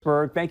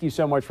Berg, thank you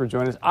so much for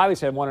joining us.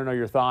 Obviously, I want to know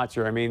your thoughts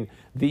here. I mean,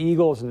 the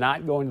Eagles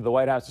not going to the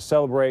White House to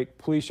celebrate.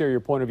 Please share your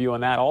point of view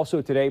on that.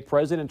 Also today,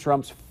 President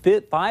Trump's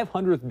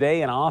 500th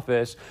day in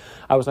office.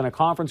 I was on a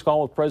conference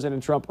call with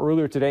President Trump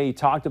earlier today. He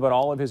talked about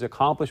all of his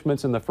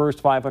accomplishments in the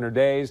first 500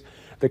 days.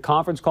 The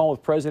conference call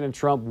with President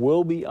Trump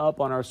will be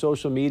up on our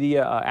social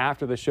media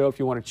after the show if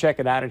you want to check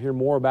it out and hear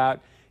more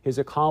about his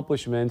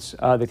accomplishments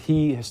that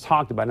he has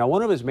talked about. Now,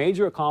 one of his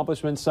major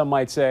accomplishments, some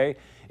might say,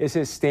 is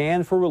his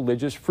stand for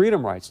religious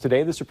freedom rights.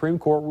 Today, the Supreme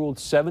Court ruled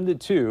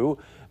 7-2.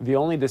 The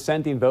only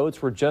dissenting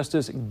votes were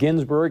Justice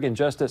Ginsburg and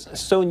Justice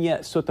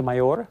Sonia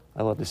Sotomayor.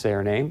 I love to say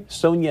her name,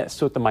 Sonia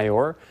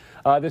Sotomayor.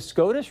 The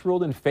SCOTUS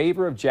ruled in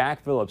favor of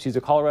Jack Phillips. He's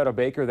a Colorado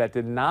baker that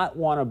did not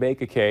want to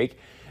bake a cake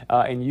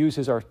and use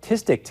his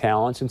artistic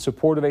talents in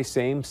support of a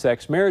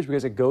same-sex marriage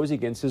because it goes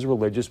against his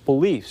religious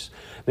beliefs.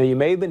 Now, you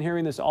may have been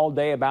hearing this all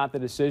day about the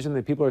decision,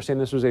 that people are saying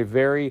this was a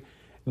very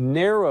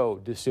narrow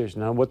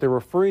decision. And what they're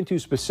referring to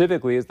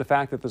specifically is the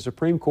fact that the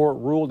Supreme Court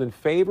ruled in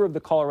favor of the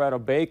Colorado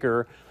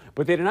baker,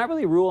 but they did not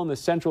really rule on the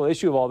central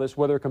issue of all this,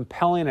 whether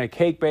compelling a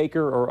cake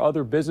baker or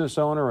other business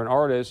owner or an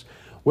artist,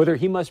 whether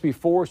he must be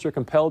forced or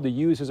compelled to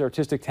use his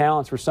artistic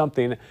talents for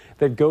something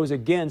that goes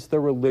against their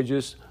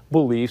religious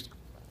beliefs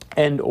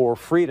and or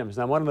freedoms.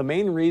 Now, one of the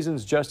main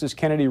reasons Justice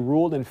Kennedy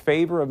ruled in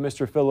favor of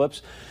Mr.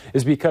 Phillips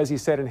is because he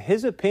said, in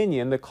his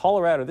opinion, the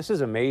Colorado, this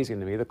is amazing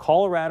to me, the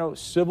Colorado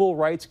Civil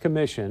Rights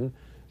Commission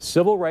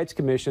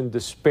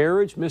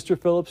disparaged Mr.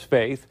 Phillips'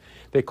 faith.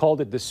 They called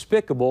it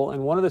despicable,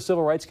 and one of the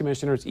civil rights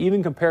commissioners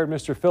even compared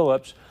Mr.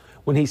 Phillips,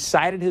 when he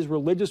cited his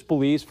religious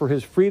beliefs for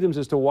his freedoms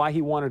as to why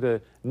he wanted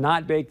to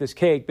not bake this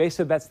cake, they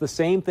said that's the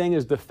same thing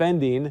as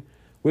defending,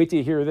 wait till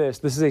you hear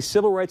this is a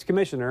civil rights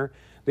commissioner,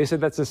 they said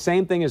that's the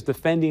same thing as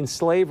defending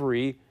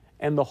slavery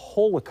and the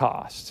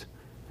Holocaust.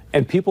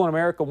 And people in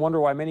America wonder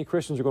why many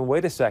Christians are going,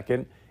 wait a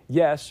second,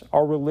 yes,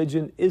 our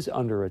religion is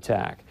under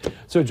attack.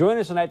 So join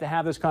us tonight to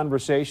have this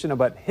conversation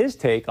about his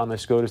take on the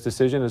SCOTUS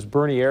decision is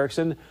Bernie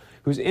Erickson,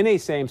 who's in a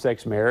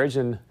same-sex marriage.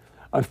 And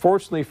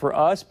unfortunately for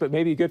us, but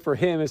maybe good for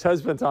him, his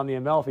husband's on the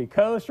Amalfi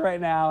Coast right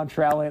now and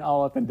traveling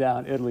all up and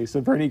down Italy. So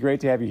Bernie, great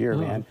to have you here,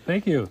 man.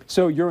 Thank you.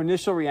 So your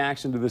initial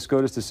reaction to the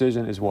SCOTUS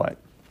decision is what?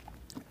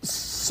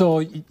 So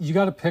you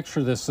got to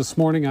picture this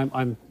morning.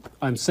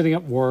 I'm sitting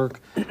at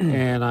work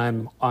and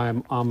I'm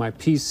on my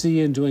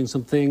PC and doing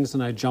some things,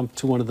 and I jump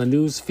to one of the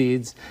news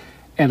feeds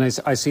and I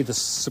see the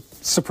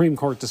Supreme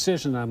Court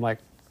decision. And I'm like,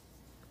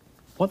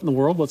 what in the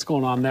world? What's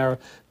going on there?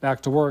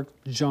 Back to work,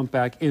 jump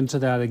back into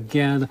that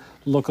again,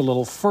 look a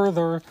little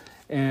further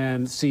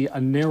and see a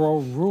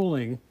narrow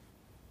ruling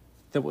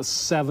that was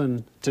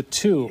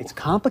 7-2. It's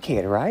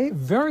complicated, right?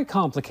 Very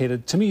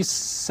complicated. To me,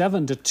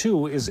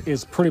 7-2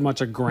 is pretty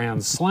much a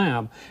grand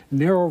slam.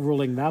 Narrow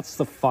ruling, that's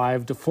the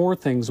 5-4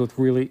 things with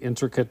really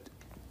intricate,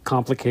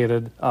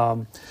 complicated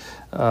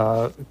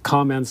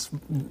comments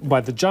by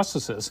the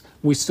justices.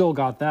 We still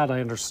got that, I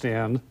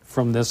understand,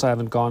 from this. I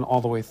haven't gone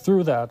all the way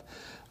through that.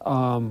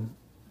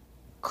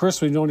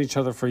 Chris, we've known each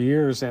other for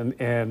years,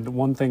 and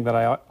one thing that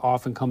I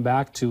often come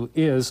back to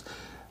is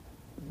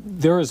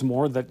there is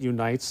more that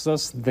unites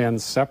us than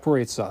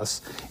separates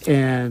us.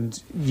 And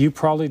you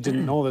probably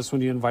didn't know this when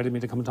you invited me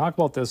to come and talk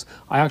about this.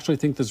 I actually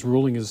think this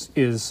ruling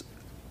is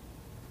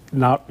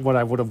not what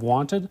I would have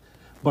wanted,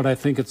 but I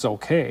think it's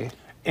okay.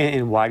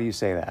 And why do you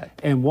say that?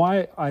 And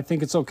why I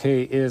think it's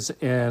okay is,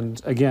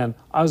 and again,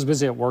 I was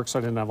busy at work, so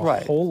I didn't have a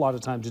whole lot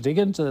of time to dig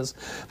into this.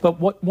 But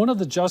what one of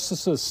the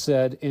justices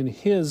said in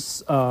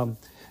his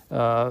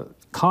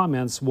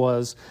comments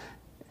was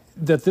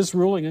that this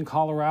ruling in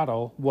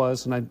Colorado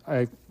was, and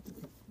I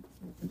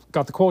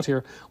got the quote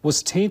here,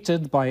 was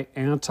tainted by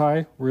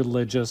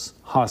anti-religious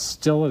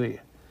hostility.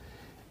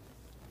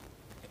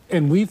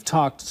 And we've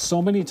talked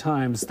so many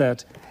times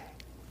that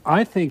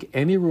I think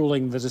any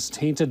ruling that is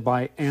tainted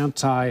by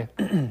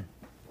anti-woman,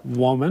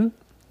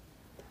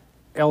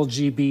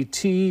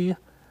 LGBT,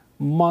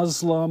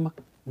 Muslim,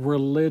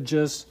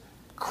 religious,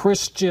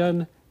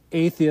 Christian,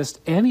 atheist,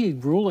 any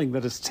ruling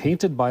that is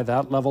tainted by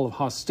that level of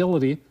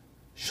hostility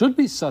should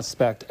be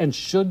suspect and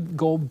should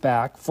go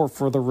back for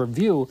further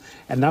review.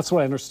 And that's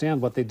what I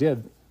understand what they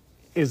did,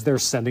 is they're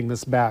sending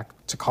this back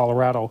to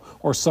Colorado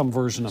or some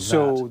version of that.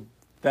 So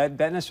that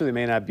necessarily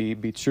may not be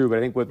true, but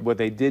I think what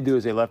they did do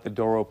is they left the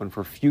door open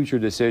for future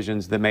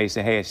decisions that may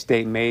say, hey, a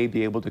state may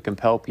be able to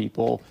compel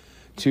people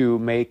to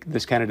make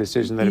this kind of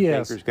decision that a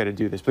baker's got to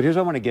do this. But here's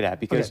what I want to get at,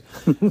 because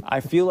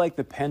I feel like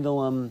the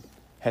pendulum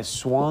has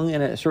swung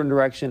in a certain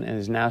direction and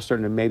is now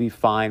starting to maybe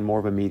find more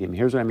of a medium.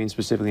 Here's what I mean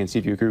specifically, and see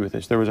if you agree with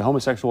this. There was a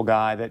homosexual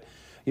guy that,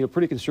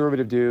 pretty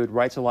conservative dude,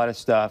 writes a lot of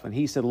stuff, and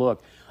he said,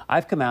 look,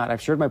 I've come out,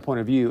 I've shared my point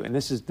of view, and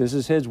this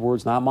is his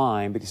words, not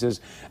mine, but he says,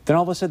 then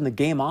all of a sudden the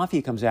gay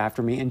mafia comes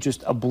after me and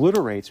just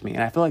obliterates me.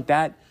 And I feel like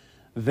that,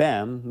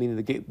 meaning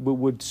the gay,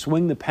 would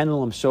swing the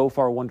pendulum so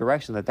far one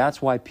direction that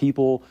that's why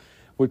people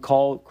would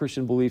call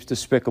Christian beliefs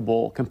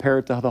despicable, compare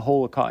it to the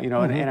Holocaust,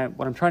 and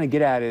what I'm trying to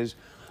get at is,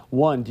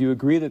 one, do you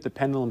agree that the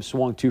pendulum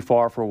swung too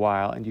far for a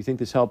while, and do you think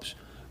this helps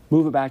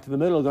move it back to the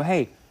middle and go,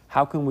 hey,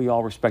 how can we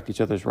all respect each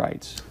other's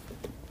rights?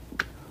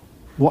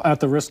 Well,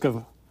 at the risk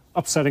of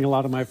upsetting a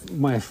lot of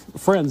my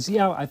friends.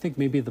 Yeah, I think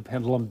maybe the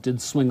pendulum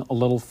did swing a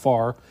little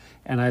far,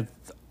 and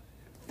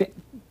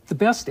the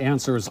best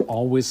answer is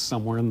always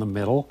somewhere in the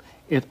middle.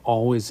 It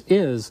always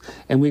is,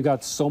 and we've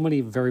got so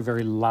many very,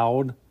 very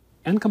loud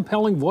and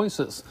compelling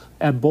voices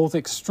at both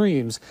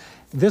extremes.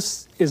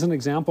 This is an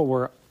example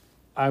where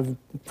I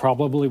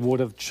probably would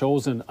have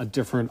chosen a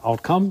different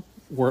outcome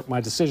were it my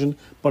decision,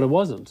 but it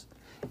wasn't.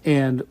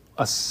 And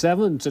a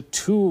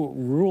 7-2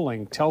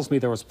 ruling tells me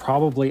there was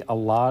probably a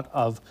lot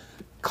of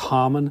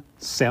common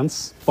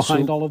sense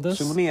behind all of this.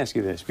 So let me ask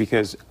you this,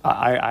 because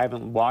I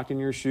haven't walked in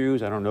your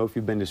shoes. I don't know if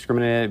you've been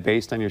discriminated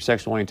based on your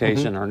sexual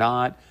orientation or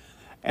not.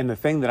 And the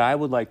thing that I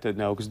would like to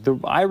know, because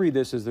I read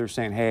this as they're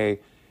saying, hey,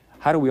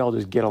 how do we all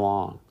just get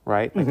along,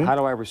 right? Like, how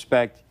do I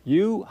respect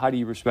you? How do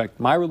you respect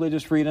my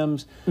religious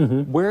freedoms?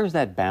 Where's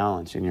that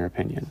balance, in your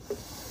opinion?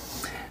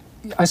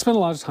 I spent a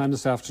lot of time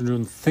this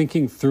afternoon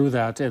thinking through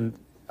that, and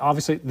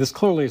obviously this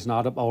clearly is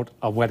not about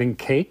a wedding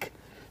cake,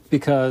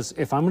 because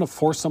if I'm going to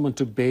force someone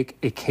to bake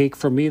a cake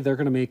for me, they're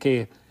going to make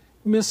a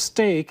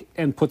mistake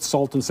and put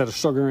salt instead of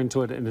sugar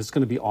into it, and it's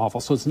going to be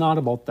awful. So it's not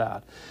about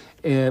that.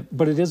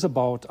 But it is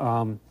about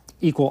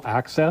equal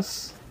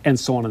access and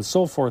so on and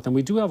so forth. And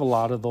we do have a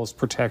lot of those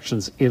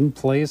protections in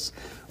place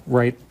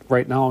right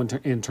now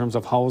in terms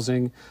of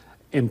housing,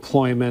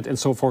 employment, and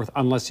so forth,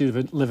 unless you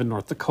live in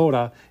North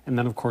Dakota. And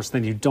then, of course,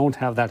 then you don't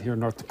have that here in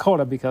North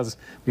Dakota because,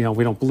 we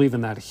don't believe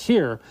in that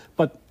here.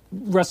 But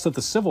rest of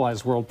the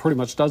civilized world pretty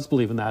much does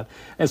believe in that.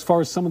 As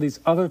far as some of these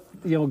other,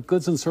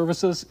 goods and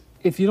services,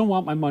 if you don't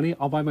want my money,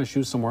 I'll buy my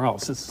shoes somewhere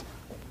else. It's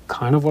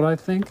kind of what I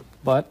think,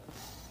 but...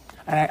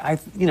 And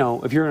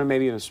if you're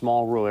maybe in a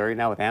small rural area,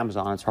 now with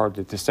Amazon, it's hard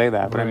to say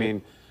that. But I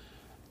mean,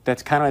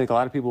 that's kind of like a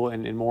lot of people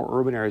in more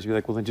urban areas be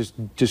like, well, then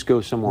just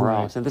go somewhere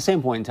else. And at the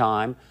same point in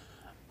time,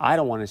 I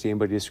don't want to see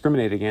anybody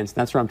discriminated against.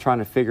 And that's where I'm trying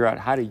to figure out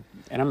how to,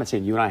 and I'm not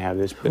saying you and I have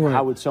this, but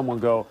how would someone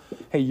go,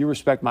 hey, you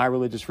respect my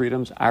religious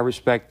freedoms, I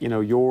respect,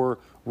 your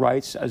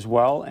rights as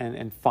well,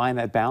 and find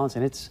that balance.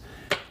 And it's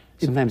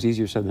sometimes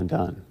easier said than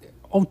done.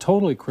 Oh,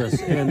 totally,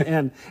 Chris.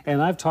 and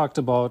I've talked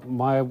about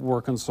my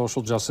work on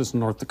social justice in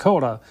North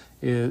Dakota.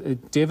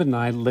 David and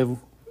I live,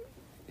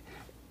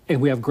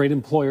 and we have great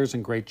employers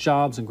and great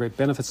jobs and great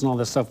benefits and all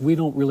this stuff. We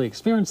don't really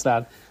experience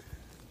that,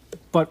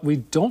 but we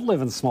don't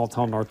live in small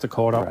town North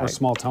Dakota or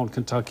small town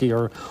Kentucky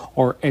or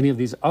any of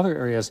these other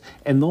areas.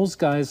 And those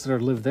guys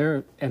that live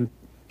there and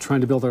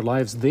trying to build their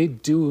lives, they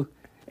do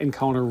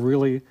encounter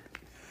really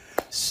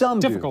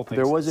difficult things.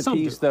 There was a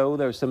piece, though,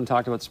 there was some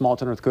talked about small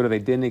town North Dakota. They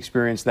didn't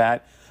experience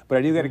that. But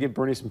I do got to give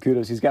Bernie some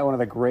kudos. He's got one of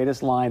the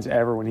greatest lines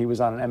ever when he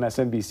was on an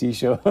MSNBC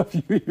show a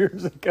few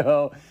years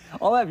ago.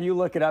 I'll have you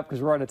look it up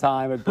because we're out of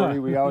time. But Bernie,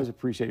 we always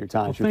appreciate your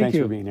time. Well, Thanks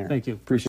for being here. Thank you. Appreciate it.